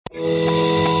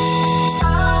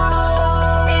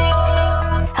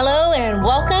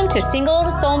to Single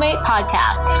Soulmate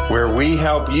Podcast, where we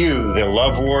help you, the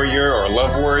love warrior or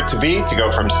love warrior to be, to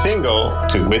go from single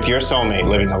to with your soulmate,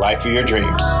 living the life of your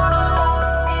dreams.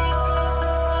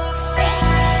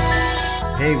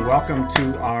 Hey, welcome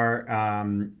to our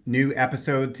new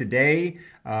episode today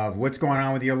of what's going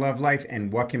on with your love life and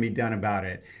what can be done about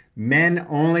it. Men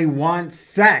only want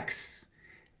sex.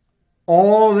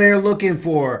 All they're looking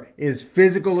for is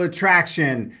physical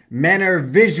attraction. Men are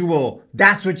visual.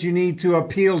 That's what you need to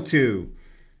appeal to.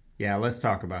 Yeah, let's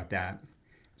talk about that.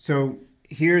 So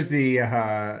here's the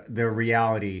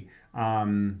reality. I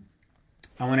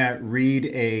want to read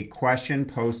a question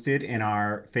posted in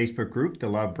our Facebook group, The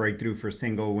Love Breakthrough for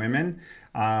Single Women.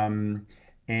 And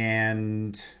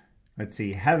let's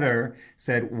see, Heather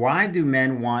said, why do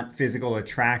men want physical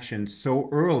attraction so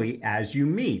early as you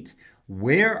meet?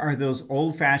 Where are those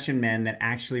old-fashioned men that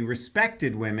actually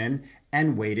respected women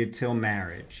and waited till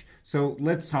marriage? So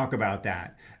let's talk about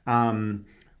that.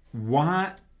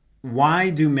 Why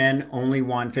do men only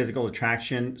want physical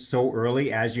attraction so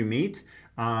early as you meet?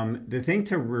 The thing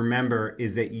to remember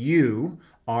is that you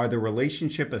are the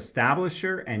relationship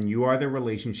establisher and you are the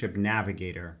relationship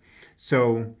navigator.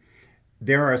 So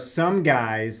there are some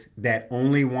guys that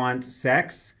only want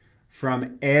sex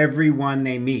from everyone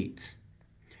they meet.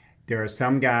 There are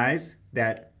some guys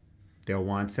that they'll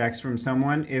want sex from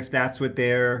someone if that's what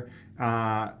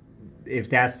if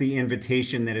that's the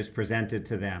invitation that is presented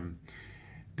to them.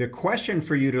 The question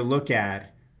for you to look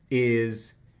at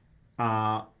is,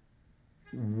 why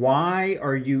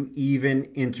are you even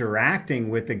interacting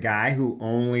with the guy who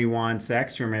only wants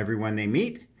sex from everyone they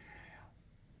meet?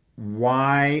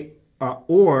 Why,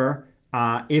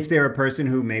 if they're a person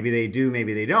who maybe they do,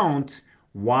 maybe they don't,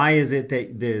 why is it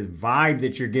that the vibe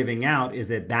that you're giving out is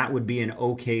that that would be an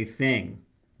okay thing,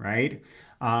 right?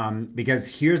 Because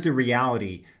here's the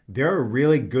reality. There are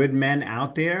really good men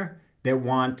out there that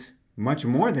want much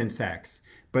more than sex.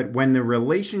 But when the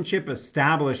relationship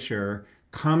establisher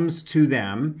comes to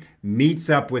them, meets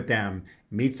up with them,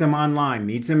 meets them online,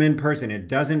 meets them in person, it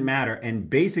doesn't matter, and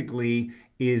basically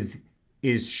is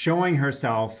showing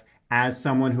herself as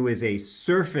someone who is a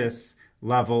surface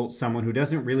level, someone who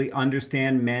doesn't really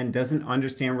understand men, doesn't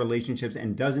understand relationships,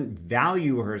 and doesn't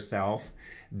value herself,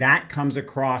 that comes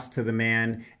across to the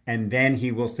man, and then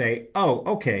he will say, oh,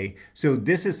 okay, so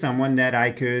this is someone that I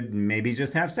could maybe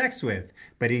just have sex with.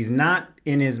 But he's not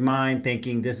in his mind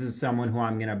thinking this is someone who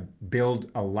I'm going to build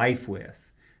a life with,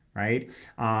 right?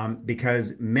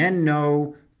 Because men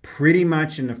know pretty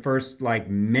much in the first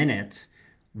minute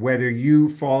whether you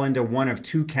fall into one of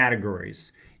two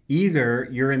categories. Either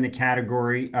you're in the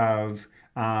category of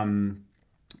a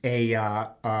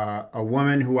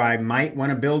woman who I might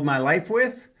want to build my life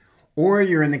with, or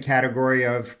you're in the category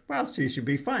of, well, she should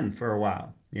be fun for a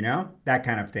while, that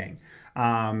kind of thing.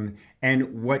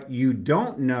 And what you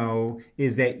don't know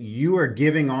is that you are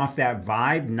giving off that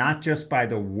vibe, not just by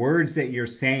the words that you're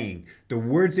saying. The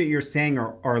words that you're saying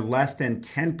are less than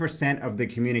 10% of the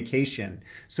communication.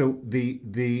 So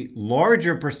the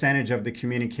larger percentage of the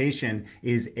communication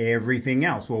is everything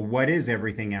else. Well, what is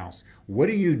everything else? What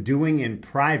are you doing in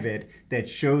private that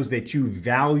shows that you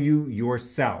value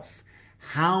yourself?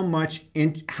 How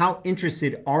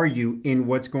interested are you in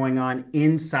what's going on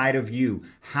inside of you?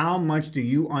 How much do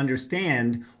you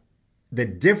understand the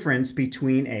difference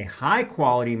between a high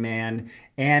quality man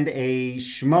and a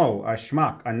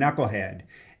schmuck, a knucklehead?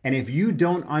 And if you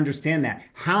don't understand that,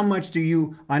 how much do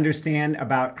you understand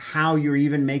about how you're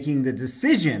even making the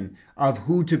decision of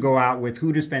who to go out with,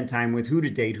 who to spend time with, who to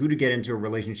date, who to get into a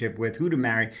relationship with, who to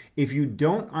marry? If you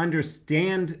don't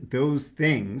understand those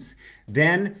things,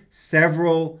 then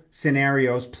several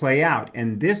scenarios play out.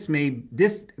 And this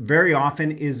very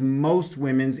often is most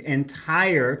women's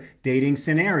entire dating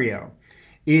scenario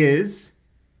is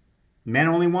men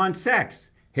only want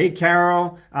sex. Hey,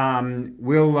 Carol,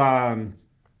 we'll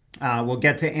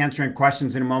get to answering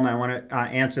questions in a moment. I want to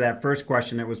answer that first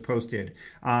question that was posted.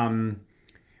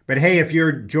 But hey, if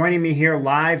you're joining me here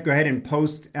live, go ahead and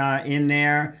post in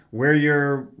there where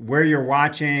you're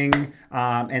watching,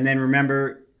 and then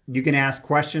remember you can ask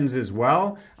questions as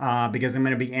well because I'm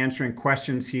going to be answering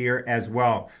questions here as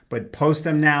well. But post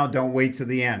them now. Don't wait till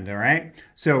the end. All right.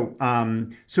 So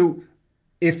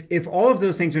if all of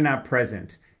those things are not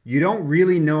present, you don't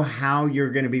really know how you're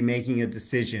going to be making a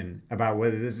decision about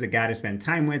whether this is a guy to spend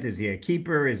time with. Is he a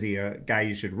keeper? Is he a guy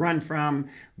you should run from?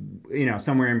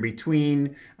 Somewhere in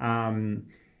between.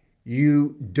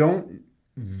 You don't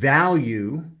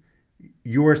value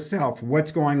yourself,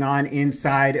 what's going on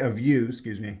inside of you,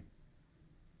 excuse me.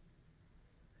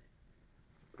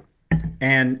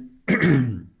 And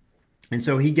And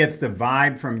so he gets the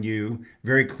vibe from you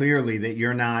very clearly that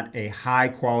you're not a high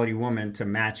quality woman to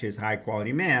match his high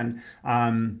quality man.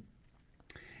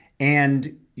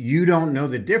 And you don't know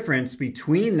the difference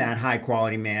between that high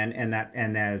quality man and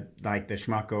that like the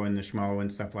schmucko and the schmo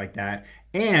and stuff like that.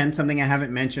 And something I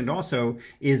haven't mentioned also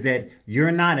is that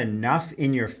you're not enough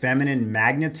in your feminine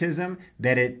magnetism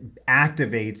that it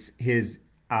activates his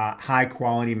high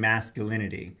quality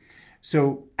masculinity.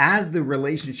 So, as the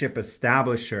relationship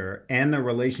establisher and the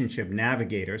relationship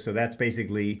navigator, so that's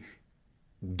basically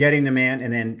getting the man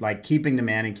and then like keeping the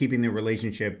man and keeping the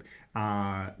relationship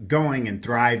going and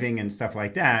thriving and stuff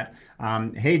like that.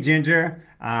 Hey, Ginger,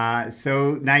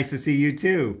 so nice to see you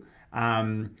too.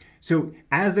 So,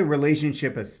 as the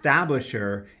relationship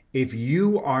establisher, if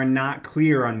you are not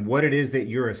clear on what it is that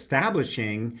you're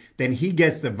establishing, then he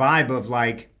gets the vibe of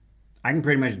like, I can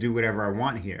pretty much do whatever I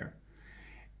want here.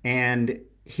 And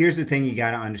here's the thing you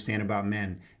got to understand about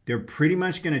men, they're pretty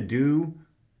much going to do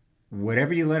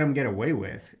whatever you let them get away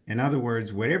with. In other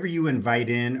words, whatever you invite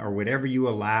in or whatever you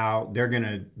allow, they're going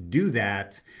to do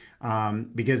that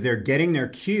because they're getting their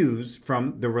cues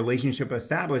from the relationship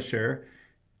establisher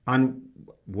on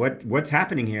what's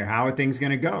happening here, how are things going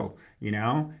to go,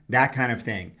 that kind of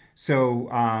thing.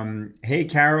 So, hey,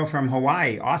 Carol from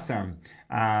Hawaii, awesome.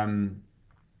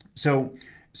 So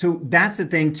so that's the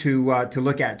thing to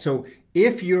look at. So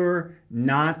if you're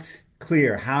not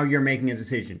clear how you're making a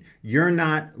decision, you're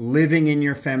not living in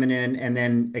your feminine and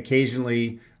then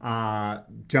occasionally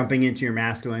jumping into your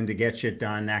masculine to get shit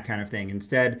done, that kind of thing.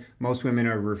 Instead, most women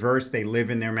are reversed. They live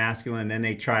in their masculine, then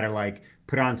they try to like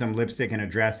put on some lipstick and a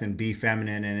dress and be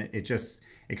feminine, and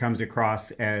it comes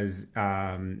across as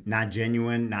not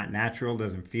genuine, not natural,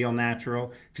 doesn't feel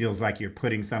natural, feels like you're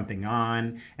putting something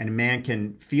on, and a man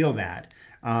can feel that.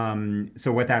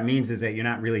 So what that means is that you're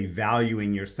not really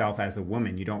valuing yourself as a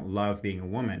woman. You don't love being a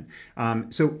woman.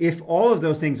 So if all of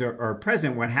those things are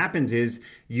present, what happens is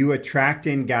you attract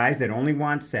in guys that only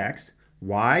want sex.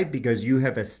 Why? Because you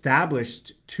have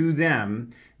established to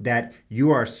them that you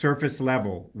are surface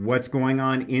level. What's going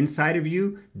on inside of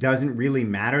you doesn't really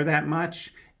matter that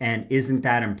much and isn't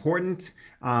that important.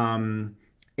 And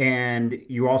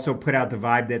you also put out the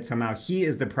vibe that somehow he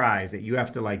is the prize, that you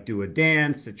have to like do a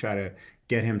dance to try to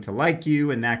get him to like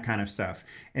you and that kind of stuff.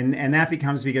 And that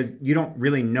becomes because you don't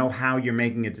really know how you're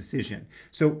making a decision.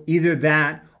 So either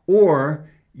that or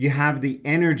you have the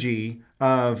energy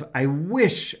of, I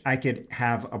wish I could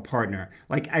have a partner.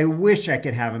 Like, I wish I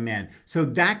could have a man. So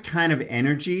that kind of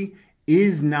energy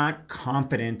is not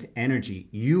confident energy.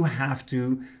 You have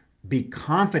to be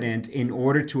confident in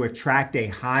order to attract a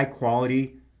high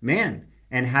quality man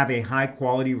and have a high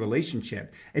quality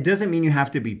relationship. It doesn't mean you have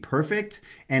to be perfect.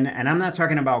 And I'm not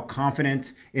talking about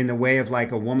confident in the way of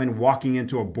like a woman walking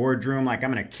into a boardroom, like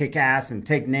I'm going to kick ass and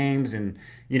take names and,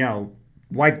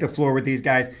 wipe the floor with these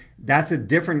guys. That's a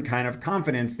different kind of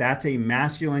confidence. That's a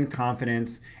masculine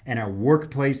confidence and a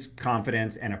workplace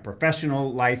confidence and a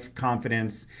professional life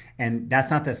confidence. And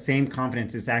that's not the same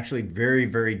confidence. It's actually very,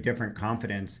 very different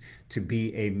confidence to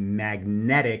be a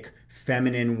magnetic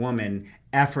feminine woman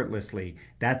effortlessly.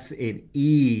 That's an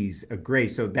ease, a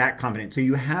grace. So that confidence. So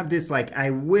you have this like, I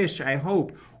wish, I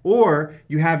hope. Or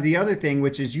you have the other thing,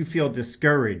 which is you feel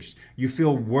discouraged. You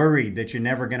feel worried that you're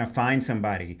never going to find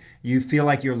somebody. You feel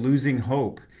like you're losing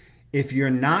hope. If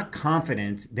you're not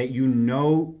confident that you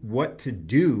know what to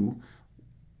do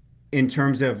in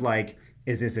terms of like,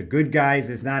 is this a good guy? Is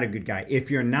this not a good guy?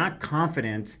 If you're not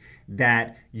confident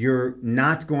that you're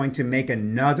not going to make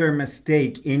another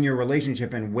mistake in your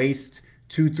relationship and waste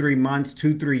 2-3 months,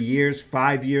 2-3 years,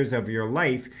 5 years of your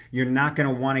life, you're not going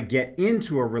to want to get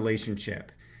into a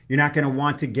relationship. You're not going to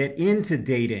want to get into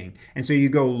dating. And so you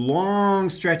go long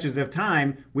stretches of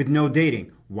time with no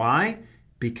dating. Why?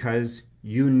 Because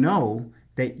you know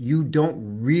that you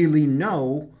don't really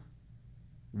know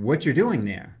what you're doing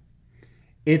there.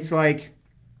 It's like,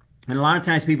 and a lot of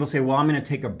times people say, well, I'm going to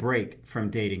take a break from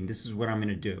dating. This is what I'm going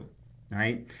to do. All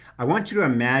right. I want you to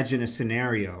imagine a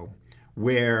scenario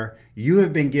where you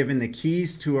have been given the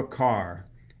keys to a car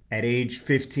at age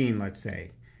 15, let's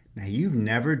say. Now, you've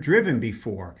never driven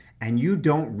before and you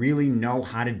don't really know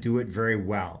how to do it very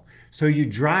well. So you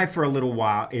drive for a little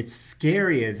while. It's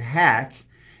scary as heck.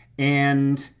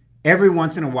 And every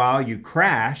once in a while you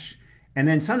crash. And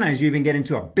then sometimes you even get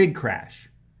into a big crash,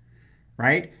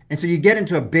 right? And so you get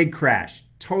into a big crash,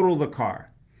 total the car.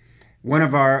 One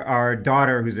of our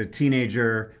daughter, who's a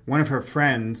teenager, one of her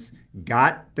friends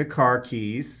got the car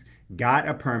keys, got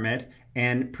a permit,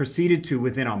 and proceeded to,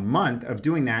 within a month of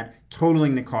doing that,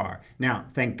 totaling the car. Now,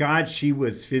 thank God she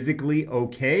was physically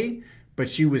okay, but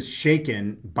she was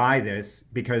shaken by this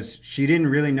because she didn't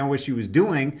really know what she was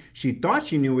doing. She thought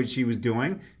she knew what she was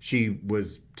doing. She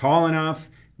was tall enough,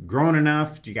 grown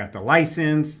enough, she got the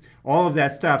license, all of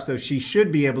that stuff. So she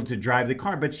should be able to drive the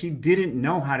car, but she didn't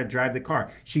know how to drive the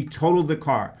car. She totaled the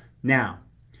car. Now,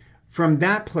 from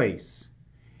that place,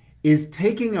 is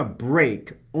taking a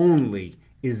break only,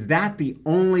 is that the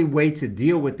only way to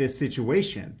deal with this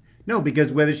situation? No,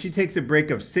 because whether she takes a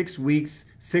break of 6 weeks,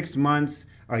 6 months,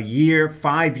 a year,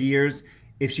 5 years,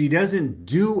 if she doesn't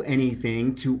do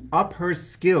anything to up her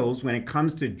skills when it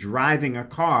comes to driving a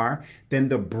car, then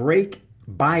the break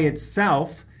by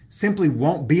itself simply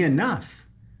won't be enough.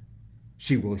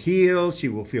 She will heal, she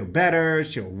will feel better,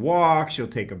 she'll walk, she'll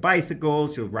take a bicycle,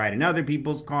 she'll ride in other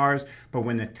people's cars. But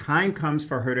when the time comes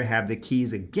for her to have the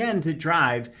keys again to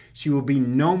drive, she will be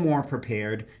no more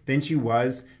prepared than she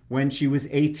was when she was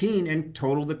 18 and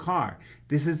totaled the car.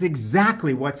 This is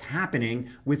exactly what's happening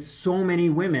with so many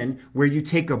women, where you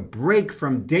take a break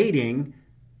from dating,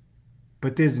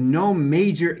 but there's no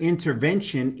major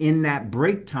intervention in that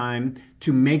break time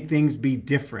to make things be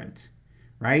different,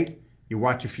 right? You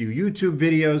watch a few YouTube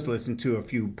videos, listen to a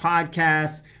few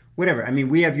podcasts, whatever. I mean,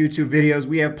 we have YouTube videos,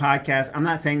 we have podcasts. I'm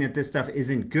not saying that this stuff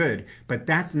isn't good, but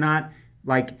that's not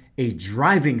like a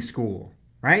driving school,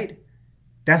 right?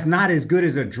 That's not as good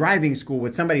as a driving school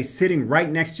with somebody sitting right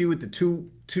next to you with the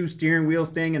two steering wheels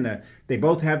thing, and they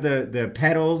both have the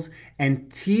pedals, and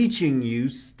teaching you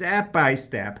step by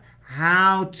step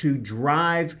how to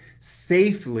drive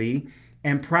safely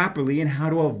and properly and how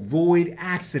to avoid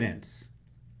accidents.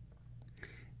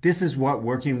 This is what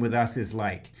working with us is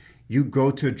like. You go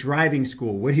to driving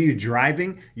school. What are you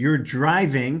driving? You're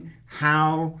driving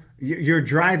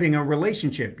a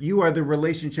relationship. You are the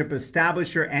relationship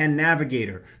establisher and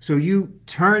navigator. So you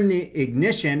turn the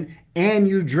ignition and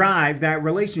you drive that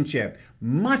relationship.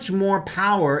 Much more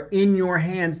power in your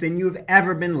hands than you've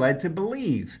ever been led to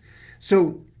believe.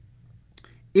 So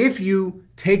if you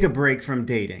take a break from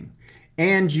dating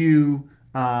and you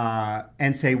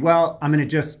and say, well, I'm going to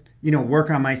just work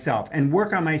on myself. And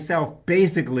work on myself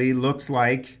basically looks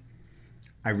like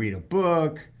I read a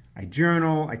book, I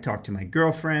journal, I talk to my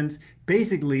girlfriends.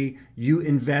 Basically, you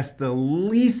invest the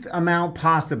least amount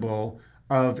possible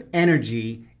of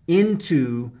energy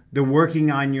into the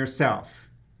working on yourself.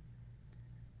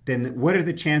 Then what are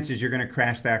the chances you're going to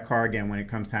crash that car again when it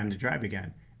comes time to drive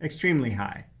again? Extremely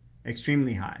high,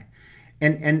 extremely high.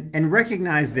 And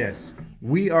recognize this,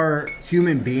 we are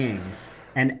human beings.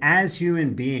 And as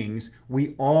human beings,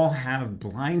 we all have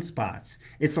blind spots.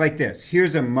 It's like this.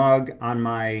 Here's a mug on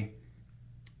my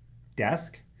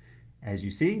desk. As you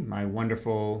see, my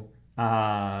wonderful,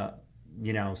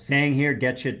 saying here,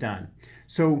 get shit done.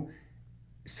 So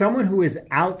someone who is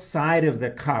outside of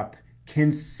the cup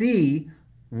can see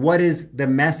what is the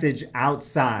message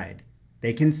outside.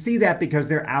 They can see that because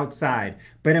they're outside.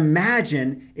 But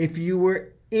imagine if you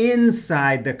were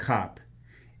inside the cup.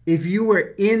 If you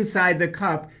were inside the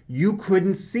cup, you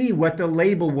couldn't see what the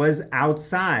label was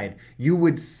outside. You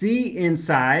would see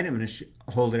inside. I'm going to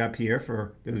hold it up here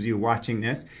for those of you watching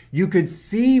this. You could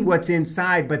see what's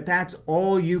inside, but that's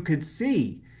all you could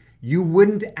see. You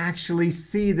wouldn't actually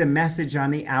see the message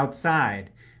on the outside.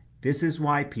 This is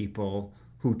why people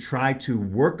who try to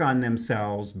work on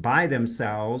themselves by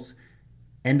themselves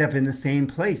end up in the same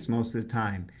place most of the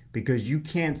time, because you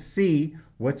can't see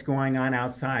what's going on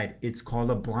outside. It's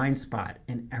called a blind spot,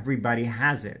 and everybody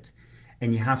has it.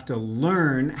 And you have to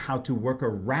learn how to work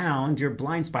around your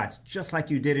blind spots, just like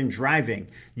you did in driving.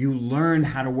 You learn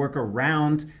how to work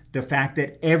around the fact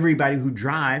that everybody who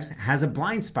drives has a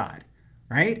blind spot,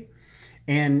 right?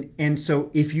 And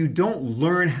so if you don't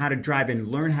learn how to drive and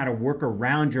learn how to work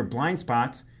around your blind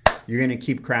spots, you're going to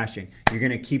keep crashing. You're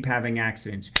going to keep having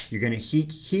accidents. You're going to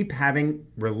keep having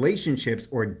relationships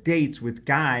or dates with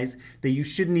guys that you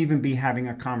shouldn't even be having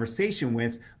a conversation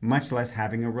with, much less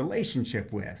having a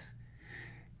relationship with.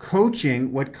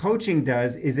 Coaching, what coaching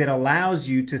does is it allows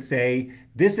you to say,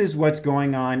 this is what's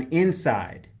going on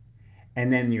inside.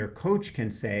 And then your coach can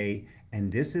say,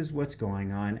 and this is what's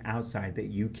going on outside that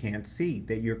you can't see,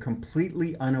 that you're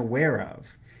completely unaware of.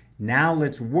 Now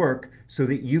let's work so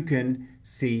that you can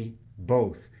see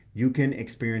both. You can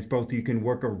experience both. You can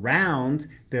work around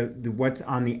the what's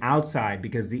on the outside,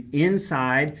 because the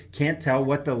inside can't tell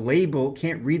what the label,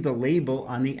 can't read the label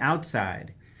on the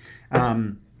outside.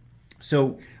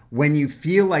 So when you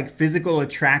feel like physical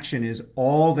attraction is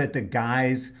all that the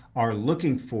guys are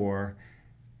looking for,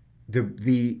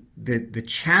 the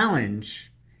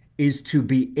challenge is to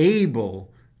be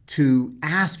able to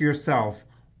ask yourself,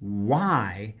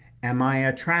 why am I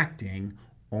attracting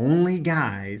only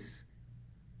guys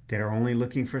that are only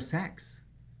looking for sex?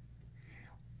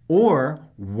 Or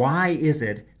why is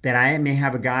it that I may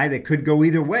have a guy that could go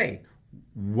either way?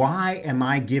 Why am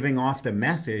I giving off the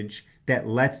message that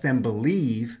lets them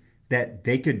believe that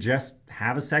they could just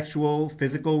have a sexual,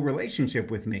 physical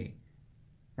relationship with me?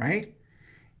 Right?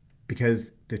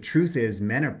 Because the truth is,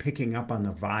 men are picking up on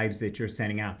the vibes that you're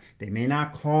sending out. They may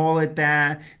not call it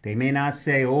that. They may not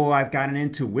say, oh, I've got an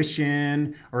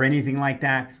intuition or anything like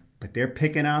that, but they're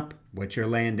picking up what you're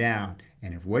laying down.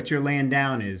 And if what you're laying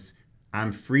down is,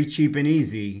 I'm free, cheap, and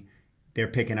easy, they're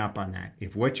picking up on that.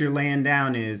 If what you're laying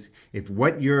down is, if the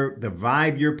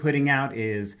vibe you're putting out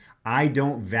is, I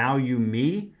don't value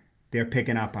me, they're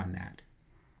picking up on that.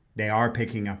 They are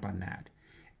picking up on that.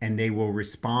 And they will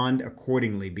respond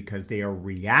accordingly because they are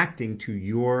reacting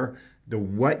to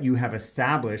what you have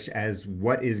established as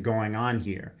what is going on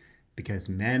here. Because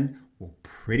men will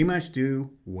pretty much do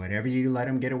whatever you let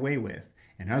them get away with.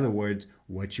 In other words,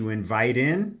 what you invite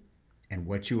in and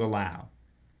what you allow.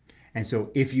 And so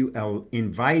if you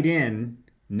invite in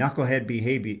knucklehead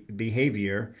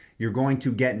behavior, you're going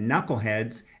to get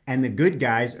knuckleheads, and the good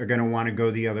guys are going to want to go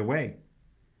the other way.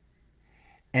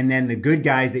 And then the good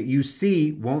guys that you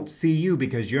see won't see you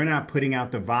because you're not putting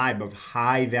out the vibe of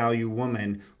high value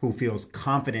woman who feels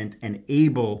confident and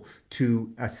able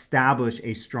to establish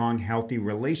a strong, healthy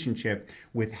relationship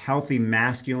with healthy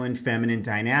masculine, feminine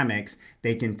dynamics.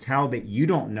 They can tell that you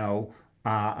don't know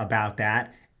about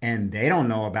that, and they don't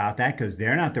know about that because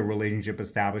they're not the relationship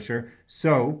establisher.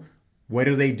 So what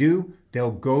do?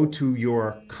 They'll go to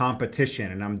your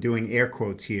competition, and I'm doing air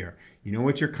quotes here. You know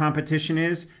what your competition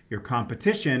is? Your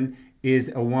competition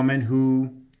is a woman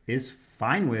who is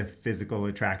fine with physical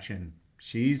attraction.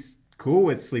 She's cool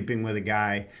with sleeping with a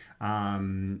guy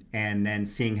and then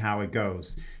seeing how it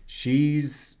goes.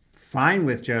 She's fine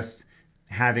with just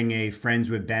having a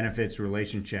friends with benefits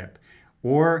relationship.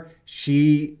 Or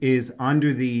she is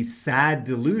under the sad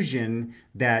delusion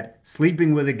that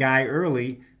sleeping with a guy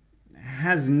early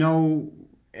has no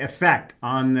effect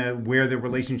on where the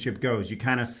relationship goes. You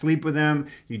kind of sleep with them,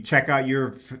 you check out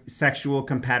your sexual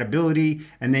compatibility,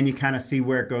 and then you kind of see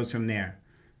where it goes from there.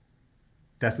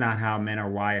 That's not how men are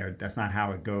wired. That's not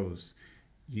how it goes.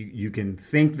 You can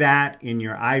think that in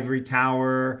your ivory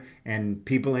tower and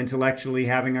people intellectually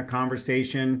having a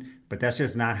conversation, but that's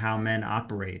just not how men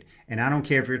operate. And I don't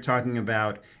care if you're talking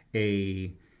about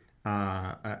an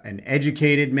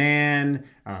educated man,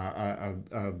 a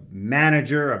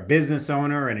manager, a business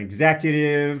owner, an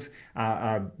executive,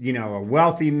 a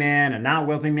wealthy man, a not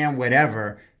wealthy man,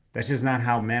 whatever. That's just not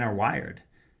how men are wired.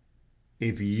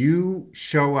 If you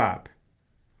show up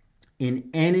in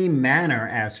any manner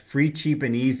as free, cheap,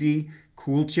 and easy,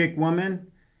 cool chick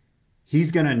woman,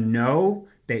 he's going to know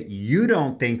that you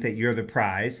don't think that you're the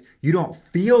prize. You don't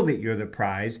feel that you're the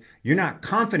prize. You're not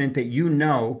confident that you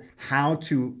know how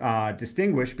to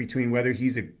distinguish between whether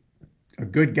he's a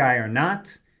good guy or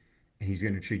not, and he's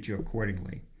going to treat you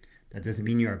accordingly. That doesn't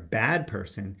mean you're a bad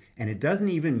person, and it doesn't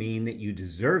even mean that you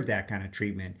deserve that kind of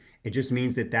treatment. It just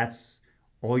means that that's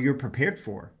all you're prepared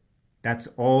for. That's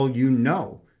all you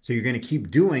know. So you're going to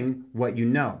keep doing what you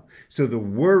know. So the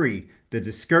worry, the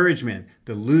discouragement,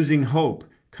 the losing hope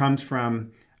comes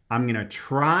from, I'm going to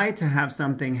try to have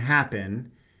something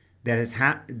happen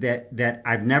that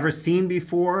I've never seen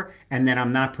before and that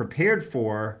I'm not prepared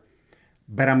for,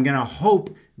 but I'm going to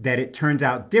hope that it turns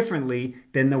out differently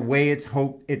than the way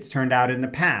it's turned out in the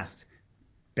past.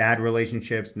 Bad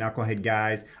relationships, knucklehead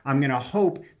guys. I'm going to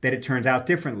hope that it turns out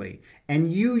differently.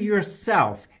 And you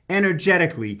yourself,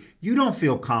 energetically, you don't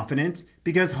feel confident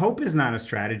because hope is not a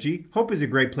strategy. Hope is a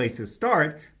great place to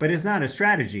start, but it's not a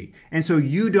strategy. And so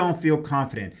you don't feel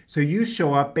confident. So you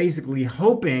show up basically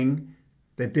hoping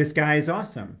that this guy is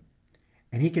awesome.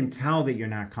 And he can tell that you're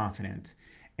not confident.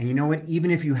 And you know what?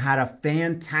 Even if you had a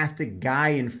fantastic guy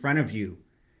in front of you,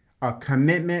 a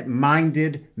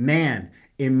commitment-minded man,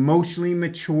 emotionally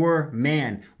mature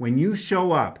man, when you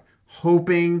show up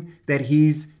hoping that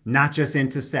he's not just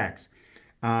into sex,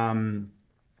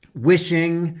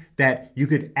 wishing that you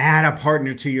could add a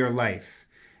partner to your life,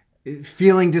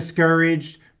 feeling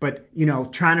discouraged, but,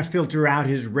 trying to filter out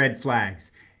his red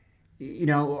flags,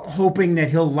 hoping that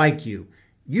he'll like you.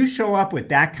 You show up with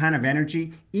that kind of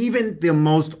energy, even the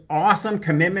most awesome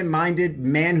commitment-minded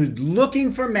man who's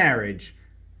looking for marriage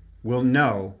will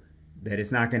know that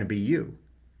it's not going to be you.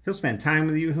 He'll spend time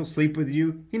with you. He'll sleep with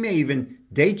you. He may even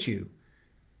date you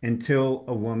until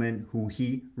a woman who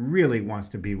he really wants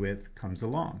to be with comes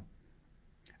along.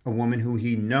 A woman who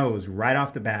he knows right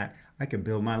off the bat, I could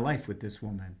build my life with this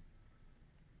woman.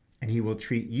 And he will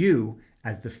treat you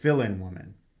as the fill-in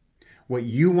woman. What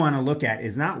you want to look at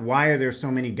is not why are there so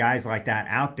many guys like that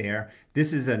out there.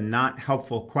 This is a not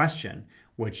helpful question.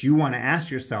 What you want to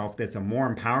ask yourself, that's a more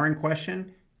empowering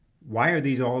question: why are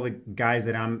these all the guys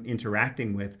that I'm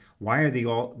interacting with? Why are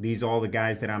these all the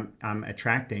guys that I'm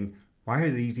attracting? Why are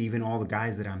these even all the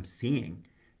guys that I'm seeing?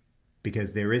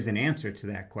 Because there is an answer to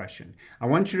that question. I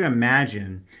want you to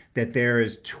imagine that there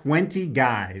is 20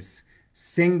 guys,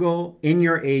 single, in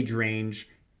your age range,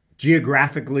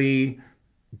 geographically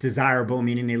desirable,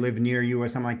 meaning they live near you or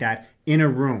something like that, in a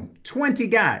room. 20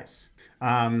 guys.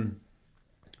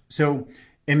 So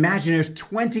imagine there's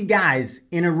 20 guys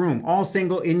in a room, all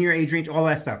single, in your age range, all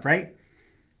that stuff, right?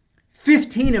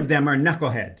 15 of them are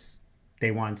knuckleheads. They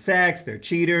want sex, they're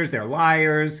cheaters, they're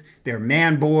liars, they're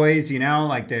man boys,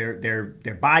 like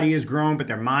their body is grown, but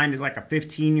their mind is like a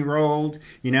 15-year-old,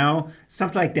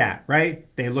 stuff like that, right?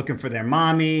 They're looking for their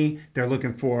mommy, they're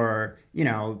looking for,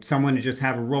 someone to just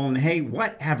have a roll in the hay,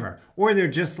 whatever. Or they're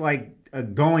just like a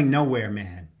going nowhere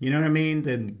man. You know what I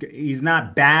mean? He's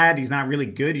not bad, he's not really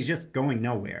good, he's just going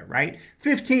nowhere, right?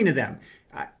 15 of them.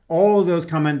 All of those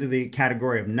come under the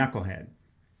category of knucklehead,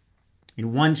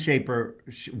 in one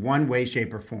way,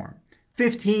 shape, or form.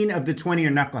 15 of the 20 are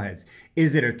knuckleheads.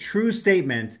 Is it a true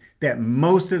statement that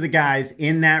most of the guys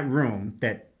in that room,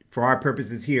 that for our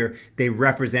purposes here, they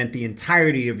represent the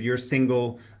entirety of your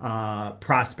single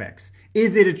prospects?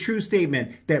 Is it a true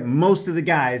statement that most of the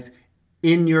guys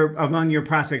among your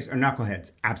prospects are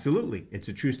knuckleheads? Absolutely. It's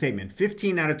a true statement.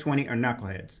 15 out of 20 are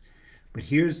knuckleheads. But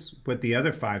here's what the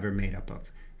other 5 are made up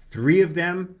of. 3 of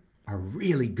them are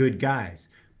really good guys.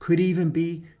 Could even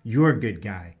be your good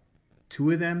guy.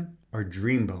 2 of them are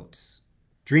dreamboats.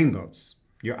 Dreamboats,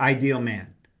 your ideal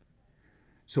man.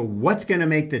 So what's going to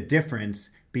make the difference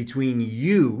between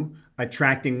you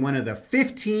attracting one of the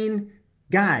 15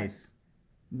 guys,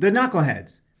 the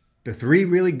knuckleheads, the 3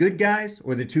 really good guys,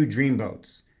 or the 2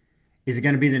 dreamboats? Is it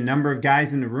going to be the number of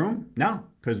guys in the room? No,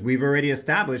 because we've already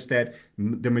established that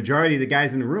the majority of the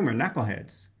guys in the room are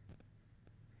knuckleheads.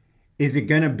 Is it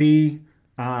going to be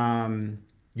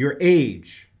your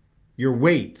age, your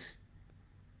weight,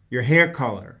 your hair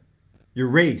color, your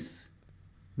race?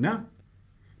 No,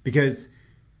 because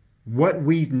what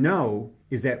we know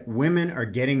is that women are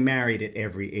getting married at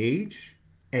every age,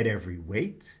 at every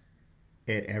weight,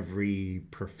 at every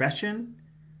profession,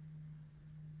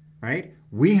 right?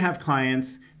 We have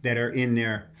clients that are in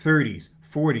their 30s,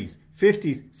 40s,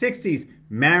 50s, 60s,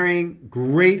 marrying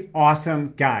great,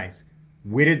 awesome guys.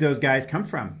 Where did those guys come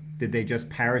from? Did they just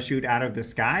parachute out of the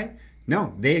sky?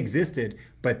 No, they existed,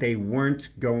 but they weren't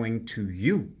going to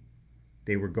you.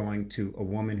 They were going to a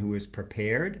woman who is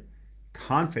prepared,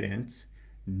 confident,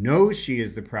 knows she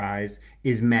is the prize,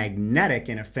 is magnetic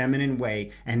in a feminine way,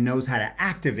 and knows how to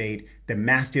activate the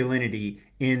masculinity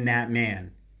in that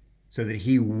man so that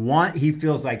he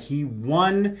feels like he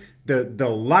won the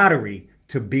lottery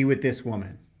to be with this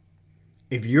woman.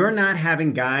 If you're not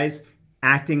having guys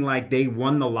acting like they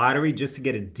won the lottery just to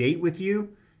get a date with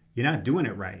you, you're not doing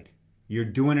it right. You're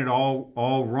doing it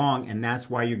all wrong, and that's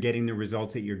why you're getting the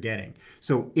results that you're getting.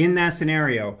 So in that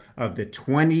scenario of the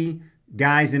 20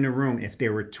 guys in the room, if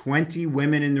there were 20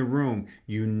 women in the room,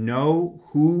 you know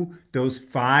who those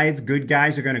 5 good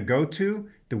guys are going to go to?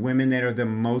 The women that are the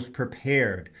most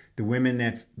prepared, the women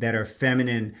that are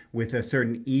feminine with a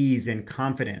certain ease and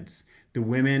confidence, the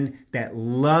women that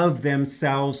love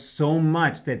themselves so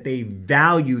much that they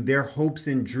value their hopes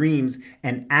and dreams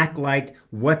and act like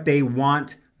what they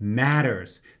want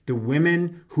matters. The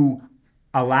women who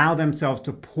allow themselves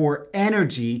to pour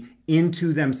energy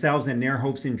into themselves and their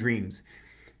hopes and dreams.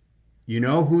 You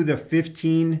know who the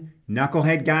 15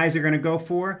 knucklehead guys are going to go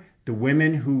for? The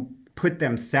women who put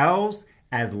themselves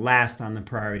as last on the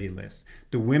priority list.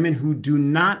 The women who do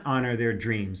not honor their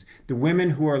dreams. The women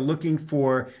who are looking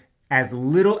for as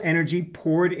little energy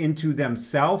poured into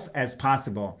themselves as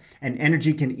possible. And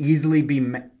energy can easily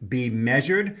be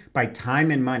measured by time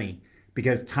and money,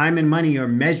 because time and money are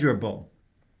measurable.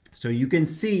 So you can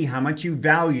see how much you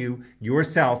value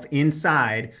yourself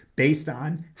inside based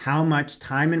on how much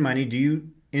time and money do you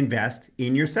invest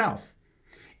in yourself.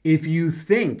 If you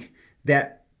think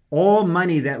that all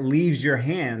money that leaves your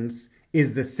hands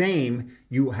is the same,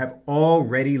 you have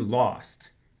already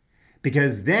lost.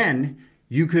 Because then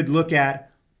you could look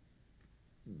at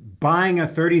buying a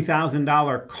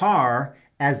 $30,000 car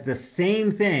as the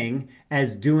same thing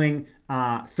as doing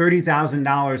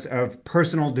 $30,000 of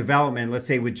personal development, let's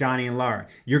say with Johnny and Laura.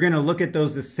 You're going to look at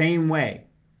those the same way.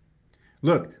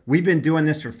 Look, we've been doing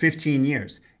this for 15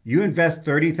 years. You invest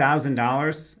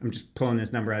 $30,000, I'm just pulling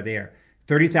this number out of the air,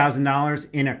 $30,000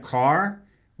 in a car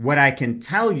What I can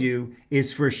tell you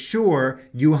is for sure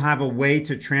you have a way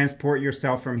to transport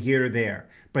yourself from here to there.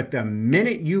 But the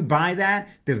minute you buy that,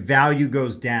 the value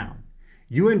goes down.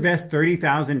 You invest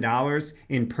 $30,000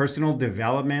 in personal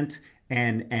development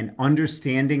and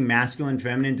understanding masculine and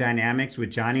feminine dynamics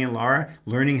with Johnny and Laura,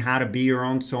 learning how to be your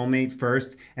own soulmate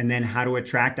first, and then how to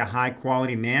attract a high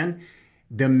quality man.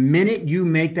 The minute you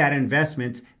make that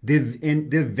investment,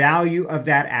 the value of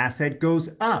that asset goes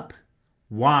up.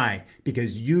 Why?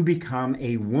 Because you become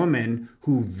a woman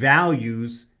who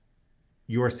values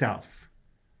yourself.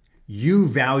 You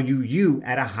value you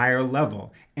at a higher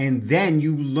level. And then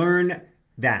you learn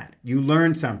that. You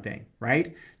learn something,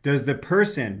 right? Does the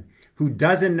person who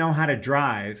doesn't know how to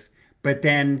drive, but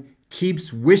then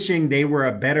keeps wishing they were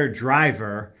a better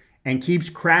driver and keeps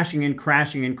crashing and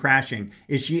crashing and crashing,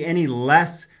 is she any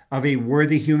less of a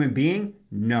worthy human being?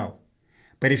 No.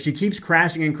 But if she keeps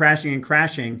crashing and crashing and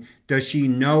crashing, does she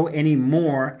know any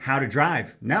more how to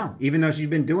drive? No, even though she's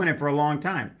been doing it for a long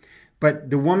time.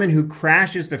 But the woman who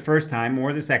crashes the first time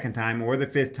or the second time or the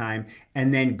fifth time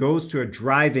and then goes to a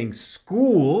driving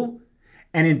school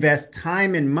and invests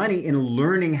time and money in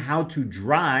learning how to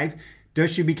drive,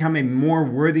 does she become a more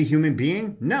worthy human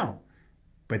being? No.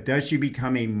 But does she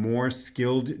become a more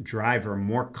skilled driver,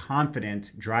 more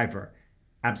confident driver?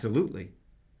 Absolutely.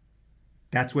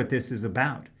 That's what this is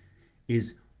about,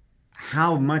 is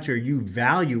how much are you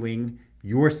valuing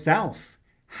yourself?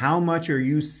 How much are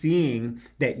you seeing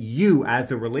that you, as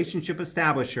the relationship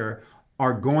establisher,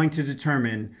 are going to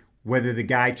determine whether the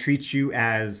guy treats you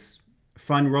as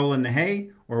fun rolling the hay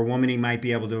or a woman he might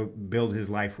be able to build his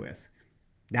life with?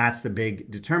 That's the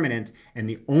big determinant. And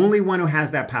the only one who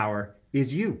has that power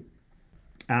is you.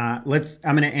 I'm going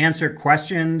to answer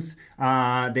questions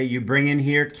that you bring in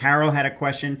here. Carol had a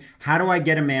question. How do I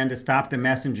get a man to stop the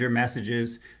messenger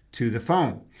messages to the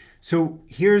phone? So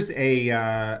here's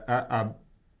I'm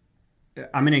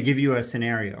going to give you a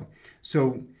scenario.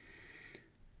 So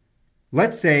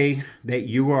let's say that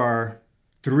you are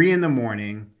 3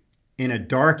 a.m. in a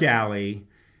dark alley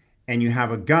and you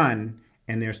have a gun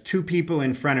and there's 2 people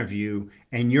in front of you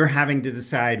and you're having to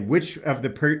decide which of the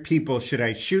people should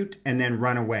I shoot and then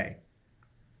run away.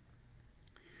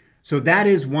 So that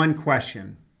is one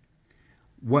question.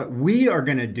 What we are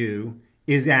going to do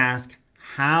is ask,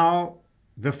 how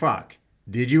the fuck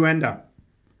did you end up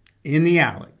in the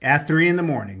alley at 3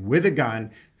 a.m. with a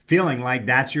gun, feeling like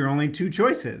that's your only 2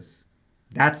 choices?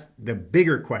 That's the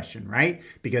bigger question, right?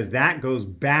 Because that goes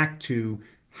back to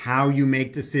how you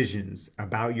make decisions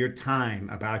about your time,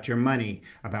 about your money,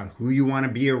 about who you want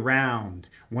to be around.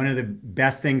 One of the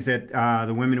best things that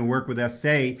the women who work with us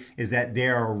say is that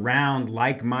they're around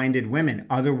like-minded women,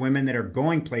 other women that are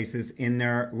going places in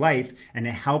their life, and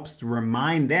it helps to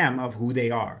remind them of who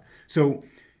they are. So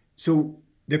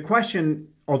the question,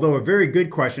 although a very good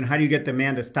question, how do you get the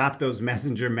man to stop those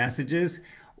messenger messages?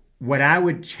 What I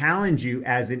would challenge you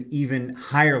as an even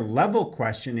higher level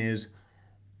question is,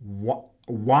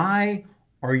 why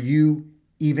are you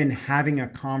even having a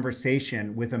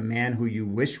conversation with a man who you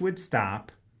wish would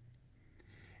stop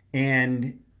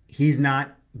and he's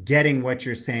not getting what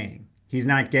you're saying? He's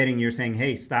not getting, you're saying,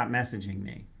 hey, stop messaging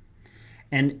me.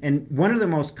 And one of the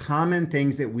most common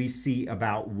things that we see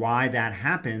about why that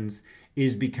happens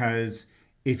is because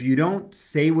if you don't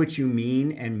say what you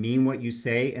mean and mean what you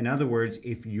say, in other words,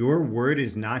 if your word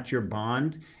is not your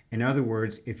bond, in other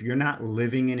words, if you're not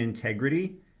living in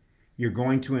integrity, you're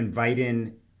going to invite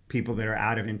in people that are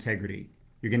out of integrity.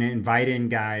 You're going to invite in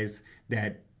guys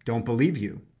that don't believe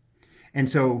you. And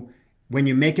so when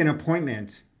you make an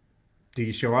appointment, do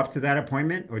you show up to that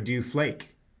appointment or do you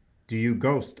flake? Do you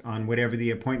ghost on whatever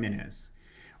the appointment is?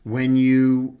 When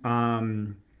you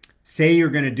say you're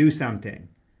going to do something,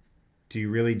 do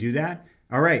you really do that?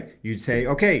 All right. You'd say,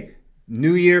 okay,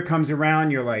 new year comes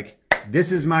around. You're like,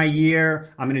 this is my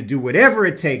year. I'm going to do whatever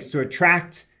it takes to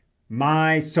attract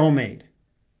my soulmate.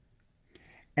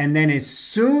 And then as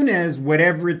soon as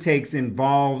whatever it takes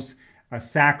involves a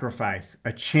sacrifice,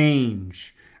 a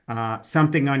change,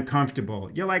 something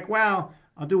uncomfortable, you're like, well,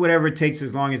 I'll do whatever it takes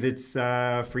as long as it's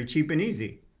free, cheap, and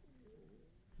easy.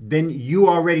 Then you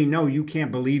already know you can't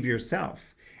believe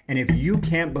yourself. And if you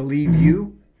can't believe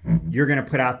you, you're going to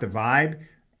put out the vibe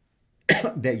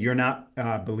that you're not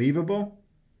believable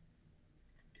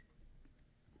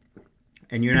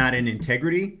and you're not in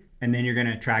integrity. And then you're going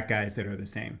to attract guys that are the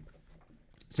same.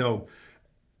 So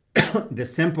the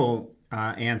simple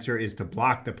answer is to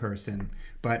block the person.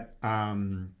 But,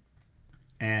 and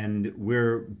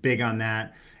we're big on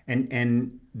that.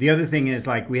 And the other thing is,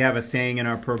 like, we have a saying in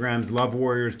our programs, love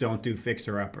warriors don't do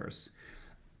fixer-uppers.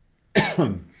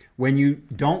 When you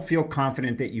don't feel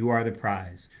confident that you are the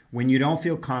prize, when you don't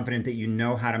feel confident that you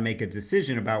know how to make a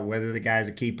decision about whether the guy's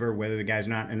a keeper, whether the guy's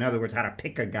not, in other words, how to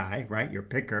pick a guy, right? Your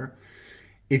picker.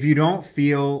 If you don't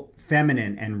feel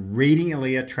feminine and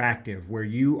radiantly attractive, where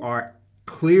you are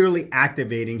clearly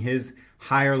activating his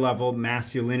higher level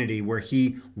masculinity, where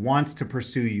he wants to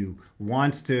pursue you,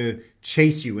 wants to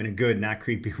chase you in a good, not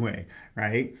creepy way,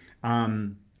 right?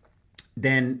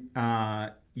 Then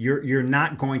you're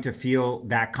not going to feel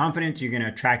that confident. You're going to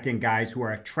attract in guys who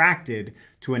are attracted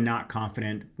to a not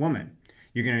confident woman.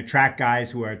 You're going to attract guys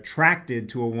who are attracted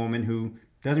to a woman who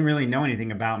doesn't really know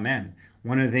anything about men.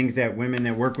 One of the things that women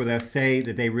that work with us say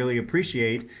that they really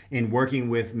appreciate in working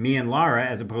with me and Laura,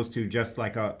 as opposed to just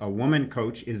like a woman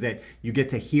coach, is that you get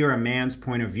to hear a man's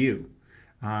point of view.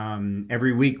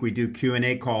 Every week we do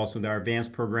Q&A calls with our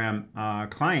advanced program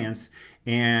clients,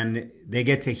 and they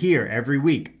get to hear every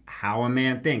week how a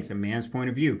man thinks, a man's point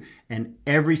of view. And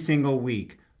every single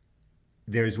week,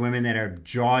 there's women that are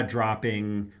jaw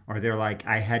dropping, or they're like,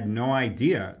 I had no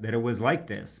idea that it was like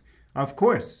this. Of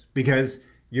course, because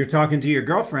you're talking to your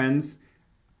girlfriends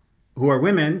who are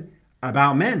women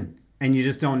about men, and you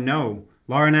just don't know.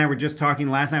 Laura and I were just talking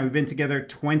last night. We've been together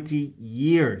 20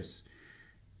 years.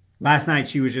 Last night,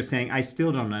 she was just saying, I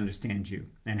still don't understand you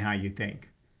and how you think.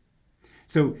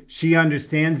 So she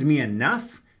understands me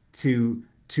enough to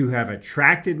have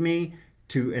attracted me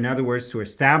to, in other words, to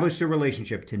establish a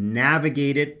relationship, to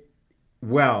navigate it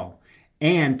well,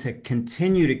 and to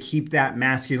continue to keep that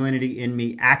masculinity in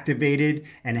me activated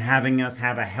and having us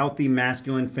have a healthy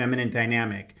masculine feminine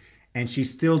dynamic. And she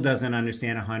still doesn't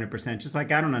understand 100%, just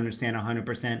like I don't understand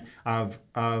 100%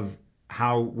 of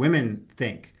how women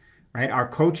think, right? Our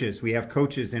coaches, we have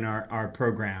coaches in our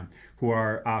program who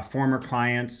are former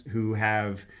clients who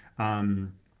have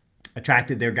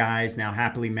attracted their guys, now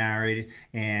happily married,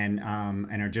 and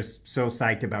are just so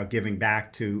psyched about giving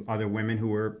back to other women who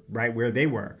were right where they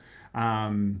were.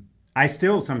 I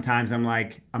still sometimes I'm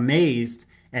like amazed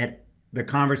at the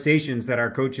conversations that our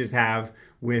coaches have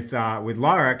with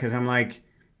Laura, because I'm like,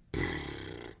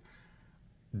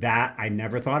 that I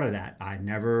never thought of that. I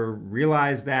never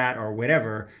realized that or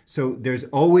whatever. So there's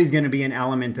always going to be an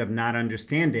element of not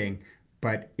understanding,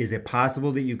 but is it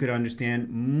possible that you could understand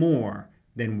more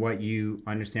than what you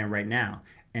understand right now?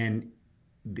 And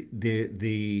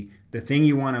the thing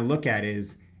you want to look at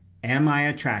is, am I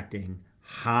attracting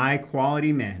high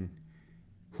quality men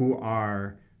who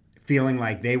are feeling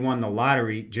like they won the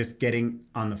lottery just getting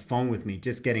on the phone with me,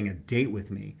 just getting a date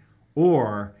with me?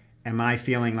 Or am I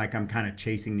feeling like I'm kind of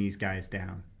chasing these guys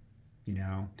down, you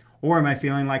know? Or am I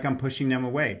feeling like I'm pushing them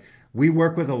away? We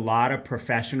work with a lot of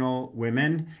professional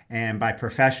women, and by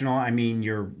professional, I mean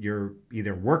you're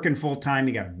either working full time,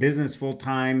 you got a business full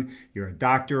time, you're a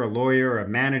doctor, a lawyer, a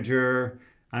manager,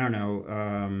 I don't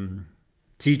know,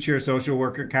 teacher, social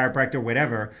worker, chiropractor,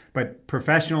 whatever, but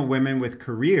professional women with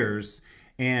careers.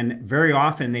 And very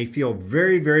often they feel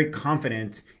very, very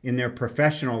confident in their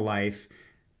professional life,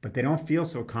 but they don't feel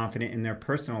so confident in their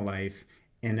personal life.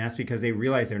 And that's because they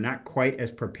realize they're not quite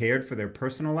as prepared for their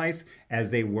personal life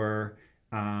as they were,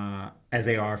 as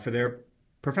they are for their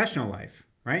professional life,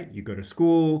 right? You go to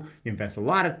school, you invest a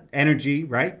lot of energy,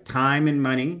 right? Time and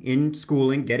money in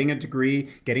schooling, getting a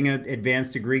degree, getting an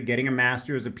advanced degree, getting a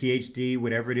master's, a PhD,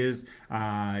 whatever it is,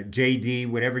 JD,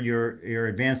 whatever your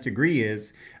advanced degree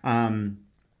is.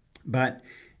 But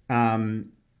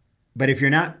if you're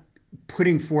not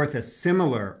putting forth a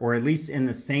similar, or at least in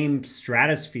the same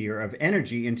stratosphere of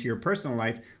energy into your personal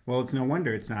life, well, it's no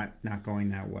wonder it's not going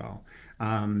that well.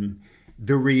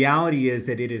 The reality is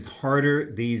that it is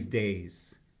harder these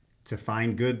days to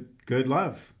find good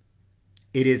love.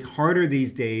 It is harder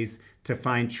these days to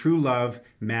find true love,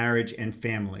 marriage, and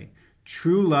family.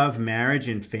 True love, marriage,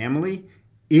 and family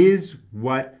is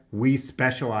what we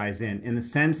specialize in the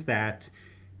sense that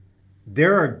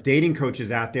there are dating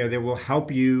coaches out there that will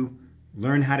help you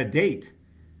learn how to date.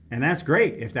 And that's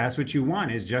great if that's what you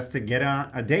want, is just to get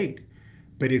a date.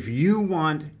 But if you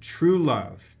want true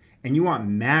love, and you want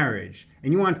marriage,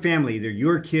 and you want family, either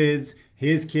your kids,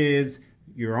 his kids,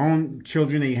 your own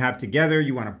children that you have together,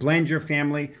 you want to blend your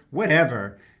family,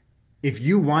 whatever. If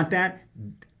you want that,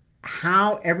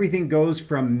 how everything goes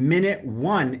from minute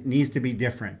one needs to be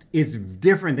different. It's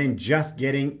different than just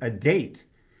getting a date.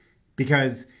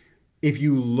 Because if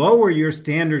you lower your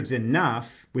standards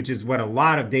enough, which is what a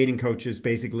lot of dating coaches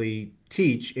basically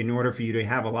teach in order for you to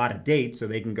have a lot of dates so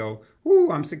they can go,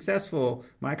 ooh, I'm successful.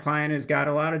 My client has got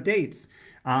a lot of dates.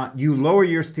 You lower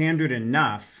your standard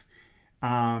enough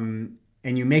and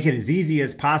you make it as easy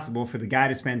as possible for the guy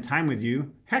to spend time with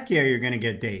you. Heck yeah, you're going to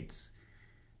get dates.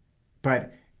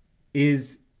 But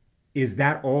is is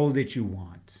that all that you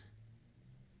want?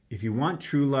 If you want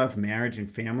true love, marriage, and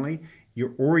family,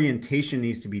 your orientation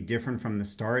needs to be different from the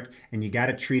start, and you got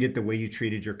to treat it the way you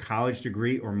treated your college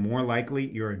degree, or more likely,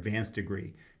 your advanced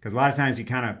degree. Because a lot of times you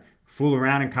kind of fool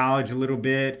around in college a little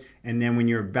bit, and then when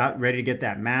you're about ready to get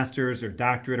that master's or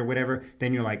doctorate or whatever,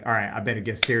 then you're like, all right, I better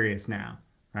get serious now,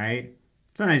 right?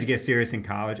 Sometimes you get serious in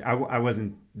college. I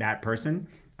wasn't that person.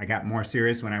 I got more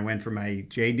serious when I went for my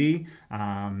JD.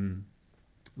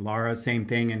 Laura, same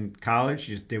thing in college.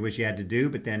 She just did what she had to do.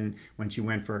 But then when she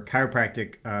went for a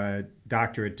chiropractic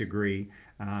doctorate degree,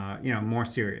 more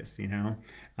serious,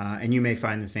 and you may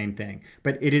find the same thing.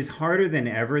 But it is harder than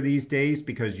ever these days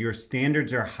because your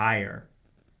standards are higher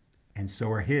and so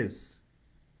are his,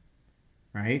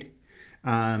 right?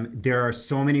 There are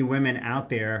so many women out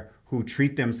there who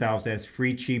treat themselves as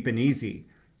free, cheap, and easy.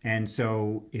 And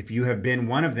so if you have been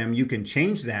one of them, you can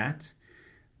change that.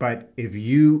 But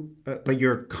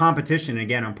your competition,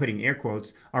 again, I'm putting air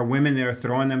quotes, are women that are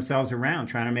throwing themselves around,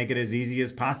 trying to make it as easy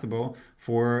as possible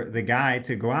for the guy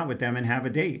to go out with them and have a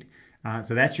date.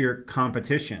 So that's your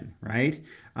competition, right?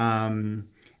 And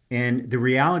the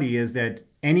reality is that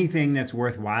anything that's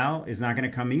worthwhile is not going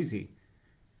to come easy.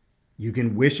 You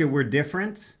can wish it were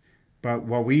different, but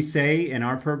what we say in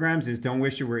our programs is don't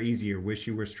wish it were easier, wish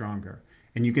you were stronger.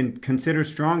 And you can consider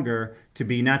stronger to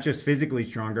be not just physically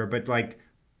stronger, but like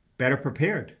better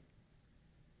prepared.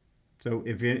 So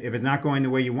if it's not going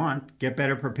the way you want, get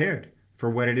better prepared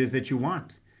for what it is that you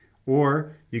want.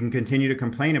 Or you can continue to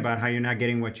complain about how you're not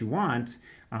getting what you want,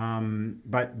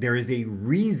 but there is a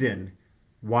reason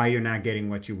why you're not getting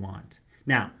what you want.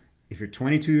 Now, if you're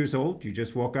 22 years old, you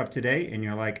just woke up today and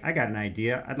you're like, I got an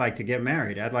idea. I'd like to get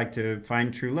married. I'd like to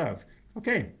find true love.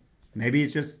 Okay, maybe it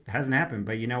just hasn't happened,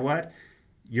 but you know what?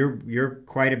 You're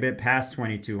quite a bit past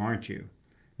 22, aren't you?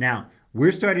 Now,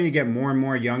 we're starting to get more and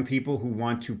more young people who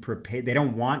want to prepare. They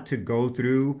don't want to go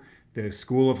through the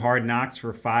school of hard knocks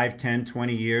for 5, 10,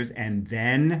 20 years and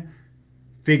then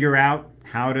figure out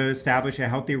how to establish a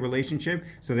healthy relationship.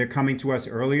 So they're coming to us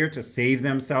earlier to save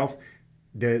themselves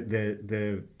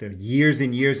the years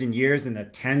and years and years and the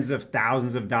tens of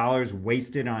thousands of dollars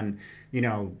wasted on,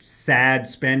 sad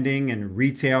spending and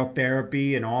retail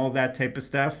therapy and all of that type of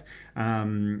stuff.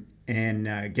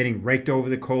 And getting raked over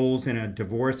the coals in a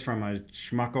divorce from a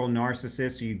schmuckle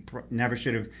narcissist you never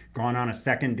should have gone on a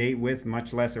second date with,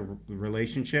 much less a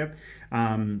relationship.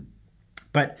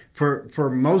 But for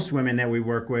most women that we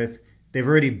work with, they've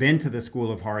already been to the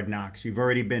school of hard knocks. You've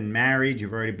already been married,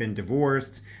 you've already been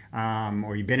divorced,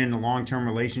 or you've been in a long-term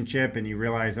relationship and you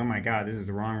realize, oh my God, this is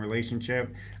the wrong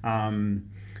relationship,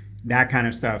 that kind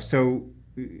of stuff. So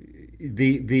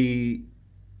the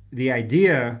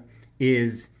idea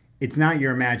is, it's not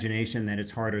your imagination that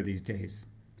it's harder these days.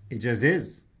 It just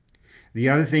is. The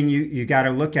other thing you got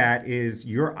to look at is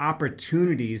your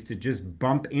opportunities to just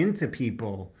bump into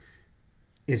people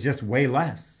is just way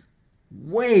less.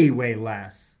 Way, way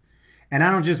less. And I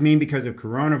don't just mean because of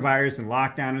coronavirus and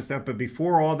lockdown and stuff, but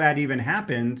before all that even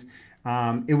happened,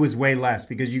 it was way less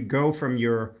because you go from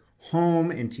your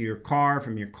home into your car,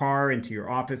 from your car into your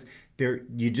office.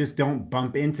 You just don't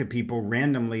bump into people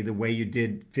randomly the way you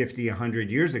did 50,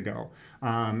 100 years ago.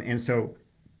 And so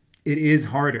it is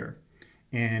harder.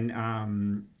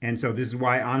 And so this is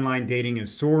why online dating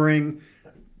is soaring,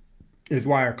 is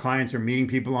why our clients are meeting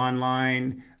people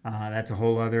online. That's a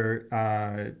whole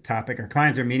other topic. Our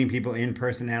clients are meeting people in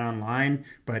person and online,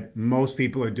 but most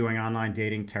people are doing online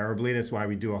dating terribly. That's why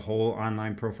we do a whole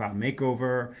online profile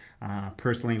makeover,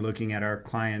 personally looking at our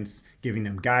clients, giving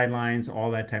them guidelines, all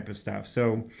that type of stuff.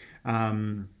 So,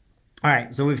 all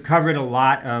right. So we've covered a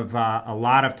lot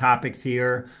of topics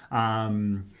here,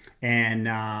 and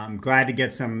I'm glad to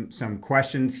get some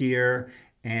questions here.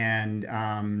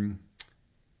 And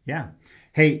yeah,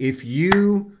 hey, if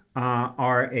you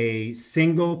are a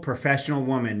single professional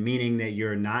woman, meaning that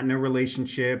you're not in a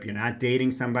relationship, you're not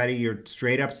dating somebody, you're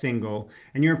straight up single,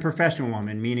 and you're a professional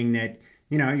woman, meaning that,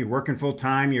 you're working full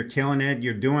time, you're killing it,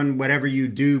 you're doing whatever you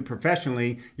do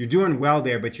professionally, you're doing well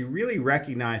there, but you really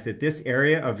recognize that this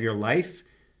area of your life,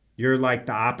 you're like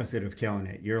the opposite of killing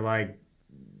it.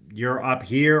 You're up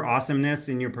here, awesomeness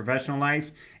in your professional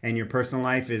life, and your personal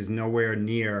life is nowhere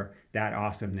near that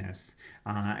awesomeness.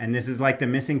 And this is like the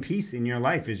missing piece in your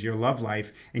life is your love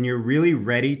life, and you're really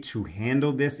ready to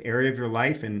handle this area of your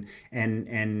life and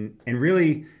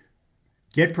really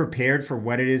Get prepared for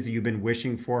what it is that you've been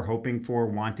wishing for, hoping for,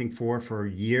 wanting for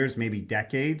years, maybe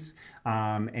decades,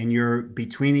 and you're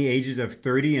between the ages of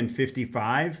 30 and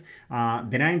 55,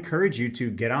 then I encourage you to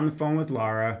get on the phone with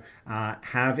Laura,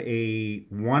 have a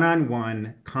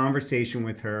one-on-one conversation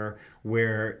with her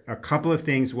where a couple of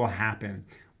things will happen.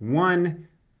 One,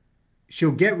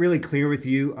 she'll get really clear with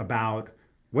you about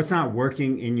what's not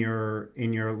working in your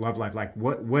love life, like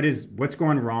what's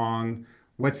going wrong,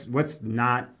 what's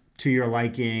not to your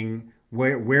liking,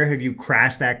 where have you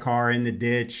crashed that car in the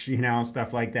ditch,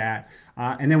 stuff like that,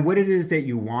 and then what it is that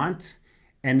you want,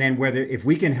 and then whether if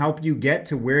we can help you get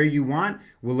to where you want,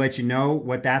 we'll let you know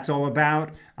what that's all about.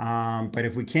 But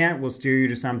if we can't, we'll steer you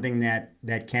to something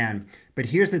that can. But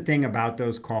here's the thing about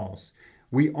those calls: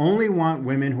 we only want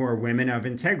women who are women of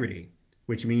integrity,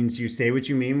 which means you say what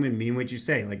you mean and mean what you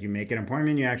say. Like, you make an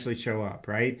appointment, you actually show up,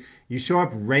 right? You show up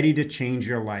ready to change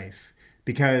your life.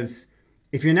 Because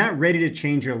if you're not ready to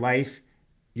change your life,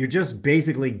 you're just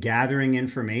basically gathering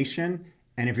information.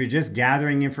 And if you're just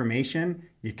gathering information,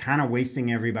 you're kind of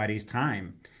wasting everybody's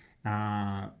time.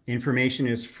 Information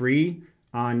is free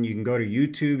you can go to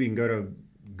YouTube, you can go to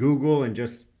Google and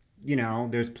just,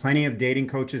 there's plenty of dating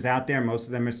coaches out there. Most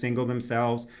of them are single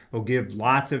themselves. They'll give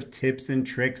lots of tips and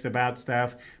tricks about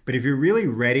stuff. But if you're really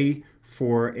ready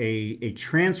for a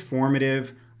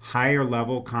transformative, higher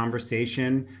level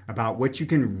conversation about what you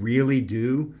can really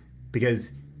do,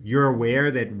 because you're aware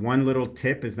that one little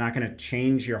tip is not going to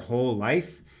change your whole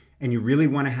life, and you really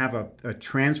want to have a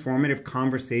transformative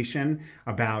conversation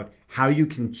about how you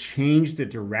can change the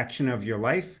direction of your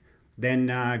life, then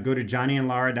go to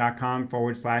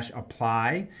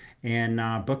johnnyandlaura.com/apply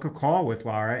and book a call with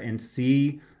Laura and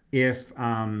see if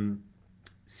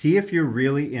you're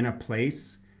really in a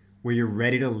place where you're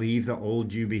ready to leave the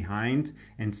old you behind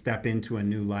and step into a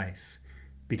new life.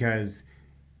 Because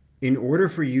in order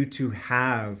for you to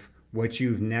have what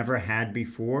you've never had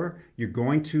before, you're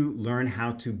going to need to learn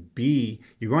how to be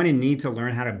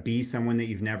someone that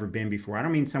you've never been before. I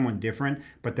don't mean someone different,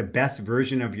 but the best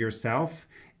version of yourself.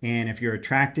 And if you're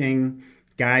attracting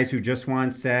guys who just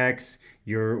want sex,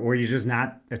 or you're just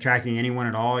not attracting anyone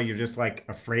at all, you're just like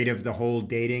afraid of the whole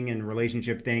dating and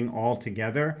relationship thing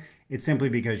altogether, it's simply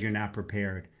because you're not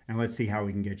prepared. And let's see how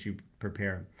we can get you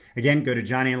prepared. Again, go to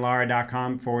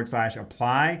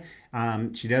johnnyandlaura.com/apply.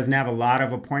 She doesn't have a lot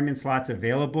of appointment slots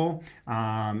available,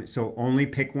 so only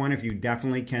pick one if you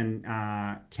definitely can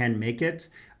make it,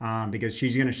 because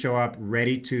she's going to show up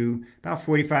ready to about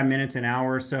 45 minutes, an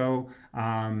hour or so,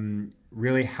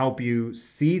 really help you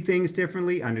see things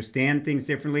differently, understand things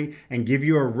differently, and give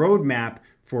you a roadmap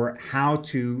for how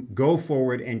to go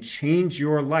forward and change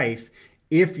your life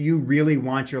if you really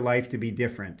want your life to be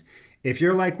different. If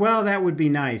you're like, well, that would be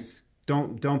nice,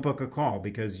 don't book a call,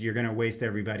 because you're going to waste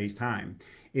everybody's time.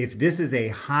 If this is a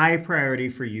high priority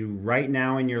for you right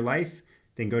now in your life,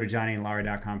 then go to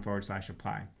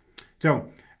johnnyandlaura.com/apply. So,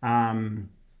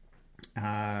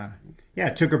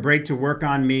 took a break to work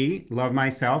on me, love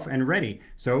myself, and ready.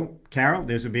 So, Carol,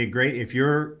 this would be great. If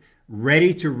you're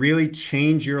ready to really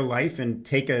change your life and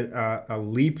take a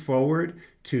leap forward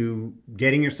to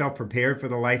getting yourself prepared for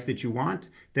the life that you want,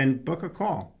 then book a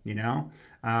call.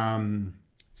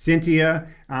 Cynthia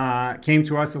came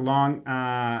to us not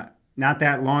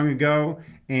that long ago,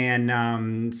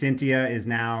 and Cynthia is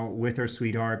now with her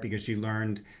sweetheart because she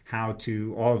learned how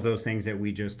to all of those things that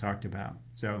we just talked about.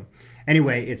 So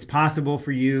anyway, it's possible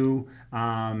for you.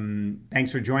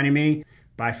 Thanks for joining me.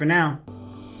 Bye for now.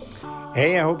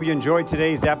 Hey, I hope you enjoyed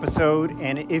today's episode.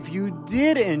 And if you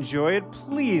did enjoy it,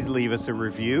 please leave us a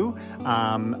review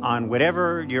on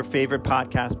whatever your favorite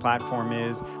podcast platform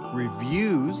is.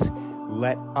 Reviews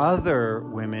let other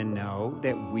women know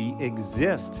that we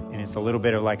exist. And it's a little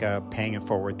bit of like a paying it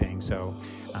forward thing. So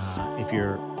if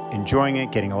you're enjoying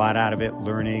it, getting a lot out of it,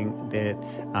 learning that,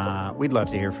 we'd love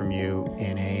to hear from you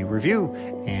in a review.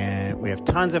 And we have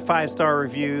tons of 5-star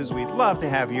reviews. We'd love to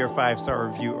have your 5-star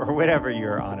review or whatever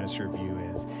your honest review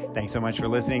is. Thanks so much for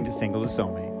listening to Single to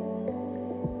Soulmate.